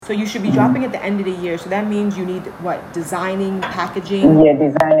So you should be dropping at the end of the year. So that means you need what? Designing, packaging? Yeah,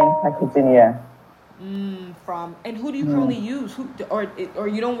 designing, packaging, yeah. And who do you currently use? Or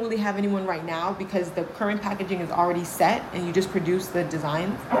you don't really have anyone right now because the current packaging is already set and you just produce the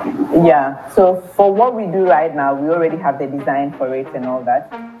designs? Yeah, so for what we do right now, we already have the design for it and all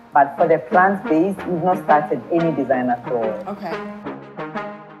that. But for the plant-based, we've not started any design at all. Okay.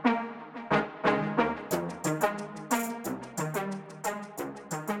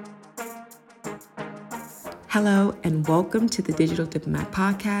 Hello, and welcome to the Digital Diplomat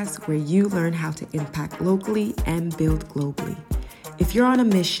Podcast, where you learn how to impact locally and build globally. If you're on a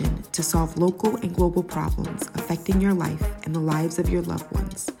mission to solve local and global problems affecting your life and the lives of your loved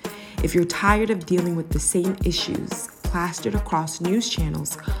ones, if you're tired of dealing with the same issues plastered across news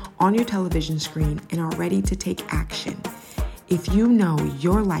channels on your television screen and are ready to take action, if you know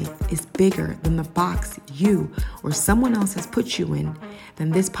your life is bigger than the box you or someone else has put you in, then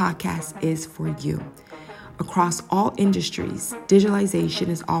this podcast is for you. Across all industries, digitalization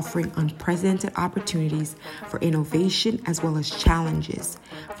is offering unprecedented opportunities for innovation as well as challenges.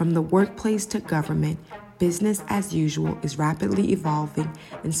 From the workplace to government, business as usual is rapidly evolving,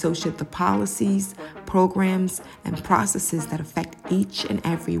 and so should the policies, programs, and processes that affect each and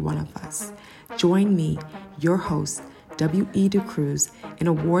every one of us. Join me, your host, W.E. DeCruz, an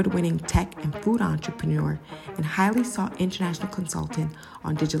award-winning tech and food entrepreneur and highly sought international consultant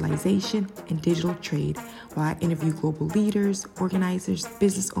on digitalization and digital trade, while I interview global leaders, organizers,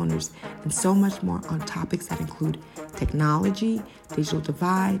 business owners, and so much more on topics that include technology, digital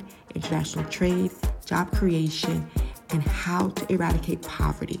divide, international trade, job creation, and how to eradicate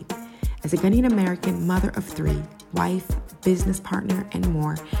poverty. As a Ghanaian-American mother of three, wife, business partner, and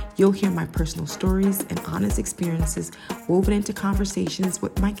more, you'll hear my personal stories and honest experiences woven into conversations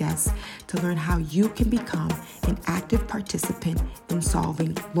with my guests to learn how you can become an active participant in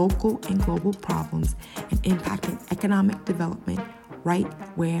solving local and global problems and impacting economic development right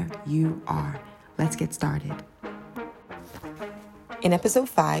where you are. Let's get started. In episode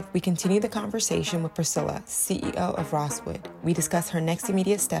 5, we continue the conversation with Priscilla, CEO of Rosswood. We discuss her next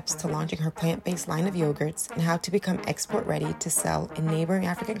immediate steps to launching her plant-based line of yogurts and how to become export-ready to sell in neighboring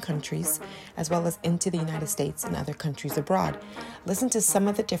African countries, as well as into the United States and other countries abroad. Listen to some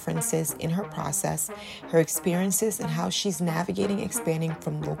of the differences in her process, her experiences, and how she's navigating expanding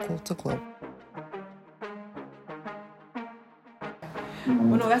from local to global.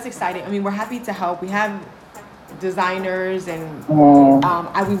 Well, no, that's exciting. I mean, we're happy to help. We have designers and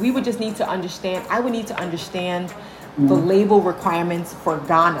we would just need to understand. I would need to understand the label requirements for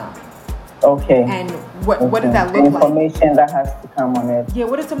Ghana. Okay. And what does that look like? Information that has to come on it. Yeah.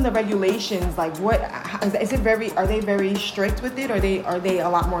 What are some of the regulations? Like, are they very strict with it? Or are they a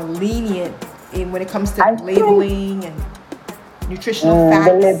lot more lenient when it comes to labeling and nutritional facts?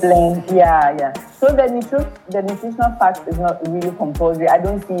 The labeling, yeah. So the nutritional facts is not really compulsory. I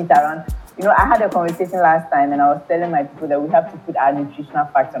don't see it around. You know, I had a conversation last time and I was telling my people that we have to put our nutritional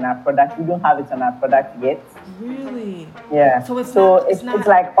facts on our product. We don't have it on our product yet. Really? Yeah. So it's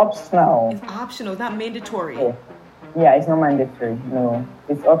like optional. It's optional. It's not mandatory. Yeah, it's not mandatory. No,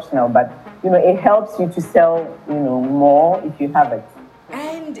 it's optional. But, it helps you to sell, more if you have it.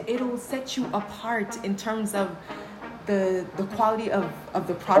 And it'll set you apart in terms of the quality of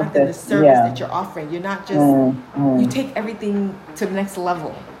the product and the service that you're offering. You're not just, you take everything to the next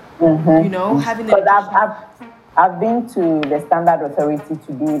level. Having I've been to the standard authority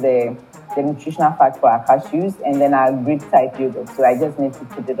to do the nutritional fact for our cashews and then our Greek type yogurt. So I just need to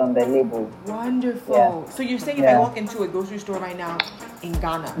put it on the label. Wonderful. Yeah. So you're saying if I walk into a grocery store right now in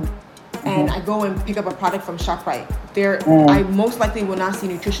Ghana and I go and pick up a product from ShopRite, I most likely will not see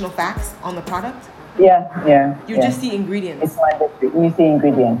nutritional facts on the product? Yeah. You just see ingredients. It's mandatory. You see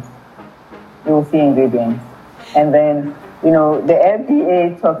ingredients. You will see ingredients. And then the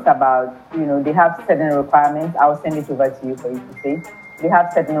FDA talks about, they have certain requirements. I'll send it over to you for you to see. They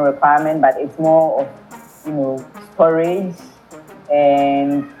have certain requirements, but it's more of, storage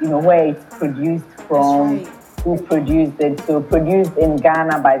and, where it's produced from, who produced it. So produced in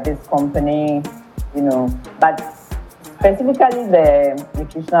Ghana by this company, but specifically the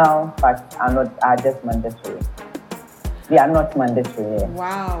nutritional facts are just mandatory. They are not mandatory.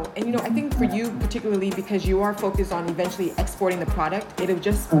 Wow. And I think for you particularly, because you are focused on eventually exporting the product, it'll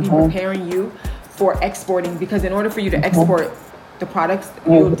just be preparing you for exporting, because in order for you to export the products,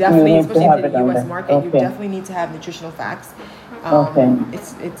 you'll definitely, especially into the U.S. market, you definitely need to have nutritional facts.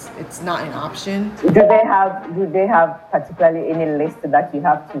 It's not an option. Do they have particularly any list that you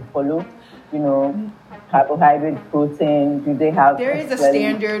have to follow? Carbohydrate, protein. Do they have? There is a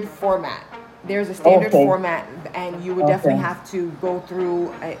standard format. There's a standard Okay. format, and you would Okay. definitely have to go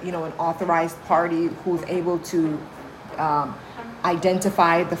through, an authorized party who's able to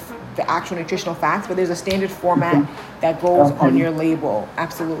identify the actual nutritional facts. But there's a standard format that goes on your label.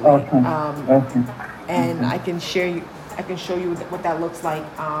 Absolutely. Okay. And I can show you what that looks like.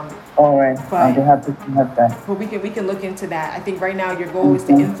 All right. But- I'll be happy to have that. But we can look into that. I think right now your goal is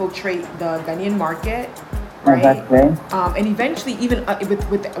to infiltrate the Ghanaian market, right? That's great. And eventually, even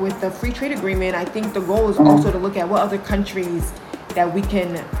with the free trade agreement, I think the goal is also to look at what other countries that we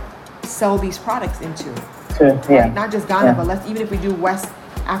can sell these products into. Sure. Right? Yeah. Not just Ghana, but even if we do West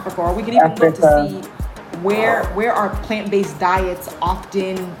Africa, or we can even look to Africa. see where are plant-based diets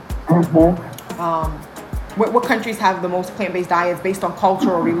often. What countries have the most plant-based diets based on culture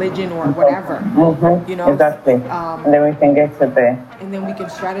or religion or whatever, Exactly. And then we can get to there. and then we can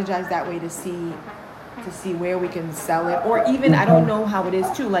strategize that way to see where we can sell it, or even I don't know how it is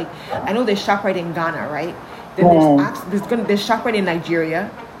too. Like I know there's ShopRite in Ghana, right? Then there's ShopRite in Nigeria.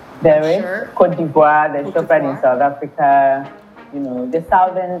 There is Sure. Côte d'Ivoire, there's Côte ShopRite in d'Ivoire. South Africa. The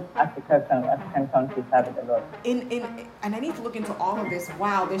southern African countries have it a lot. And I need to look into all of this.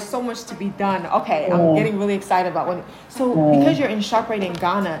 Wow, there's so much to be done. Okay, I'm getting really excited about because you're in ShopRite in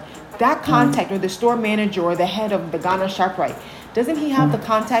Ghana, that contact or the store manager or the head of the Ghana ShopRite, doesn't he have the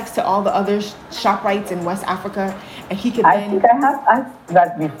contacts to all the other ShopRites in West Africa? And he could I think I have asked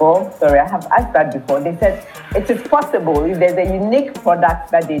that before. Sorry, I have asked that before. They said it is possible if there's a unique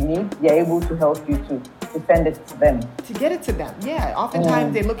product that they need, they're able to help you to send it to them. To get it to them, yeah.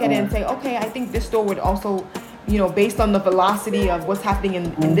 Oftentimes they look at it and say, okay, I think this store would also, based on the velocity of what's happening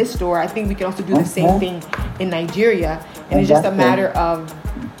in this store, I think we can also do the same thing in Nigeria. And it's just a matter of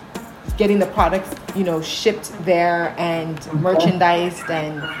getting the products, shipped there and merchandised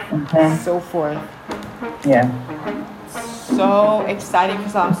and so forth. Yeah. So exciting,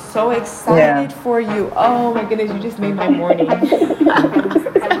 because I'm so excited for you. Oh my goodness, you just made my morning.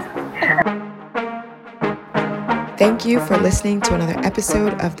 Thank you for listening to another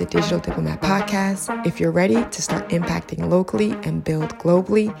episode of the Digital Diplomat Podcast. If you're ready to start impacting locally and build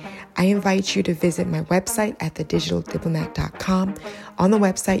globally, I invite you to visit my website at thedigital.diplomat.com. On the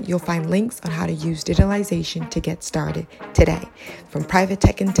website, you'll find links on how to use digitalization to get started today. From private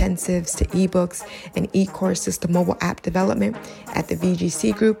tech intensives to ebooks and e-courses to mobile app development at the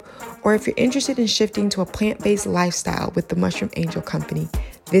VGC Group, or if you're interested in shifting to a plant-based lifestyle with the Mushroom Angel Company,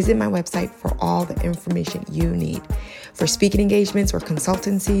 visit my website for all the information you need. For speaking engagements or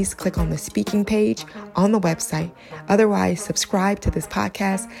consultancies, click on the speaking page on the website. Otherwise, subscribe to this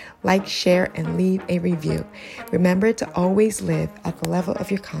podcast, like, share, and leave a review. Remember to always live at the level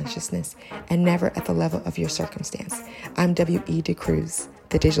of your consciousness and never at the level of your circumstance. I'm W.E. DeCruz,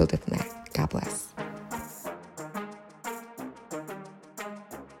 the Digital Diplomat. God bless.